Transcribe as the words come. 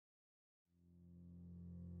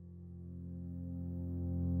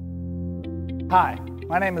Hi,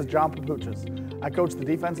 my name is John Papuchis. I coach the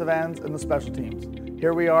defensive ends and the special teams.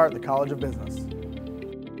 Here we are at the College of Business.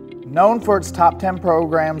 Known for its top 10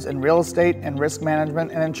 programs in real estate and risk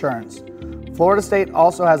management and insurance, Florida State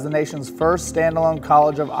also has the nation's first standalone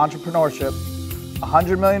College of Entrepreneurship, a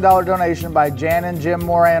 $100 million donation by Jan and Jim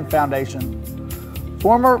Moran Foundation.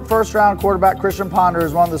 Former first-round quarterback Christian Ponder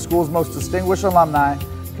is one of the school's most distinguished alumni,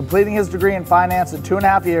 completing his degree in finance in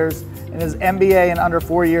 2.5 years and his MBA in under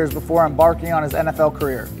 4 years before embarking on his NFL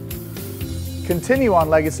career. Continue on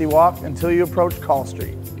Legacy Walk until you approach Call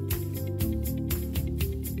Street.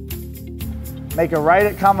 Make a right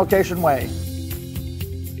at Convocation Way.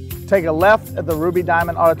 Take a left at the Ruby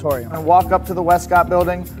Diamond Auditorium and walk up to the Westcott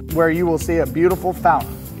Building where you will see a beautiful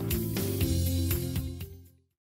fountain.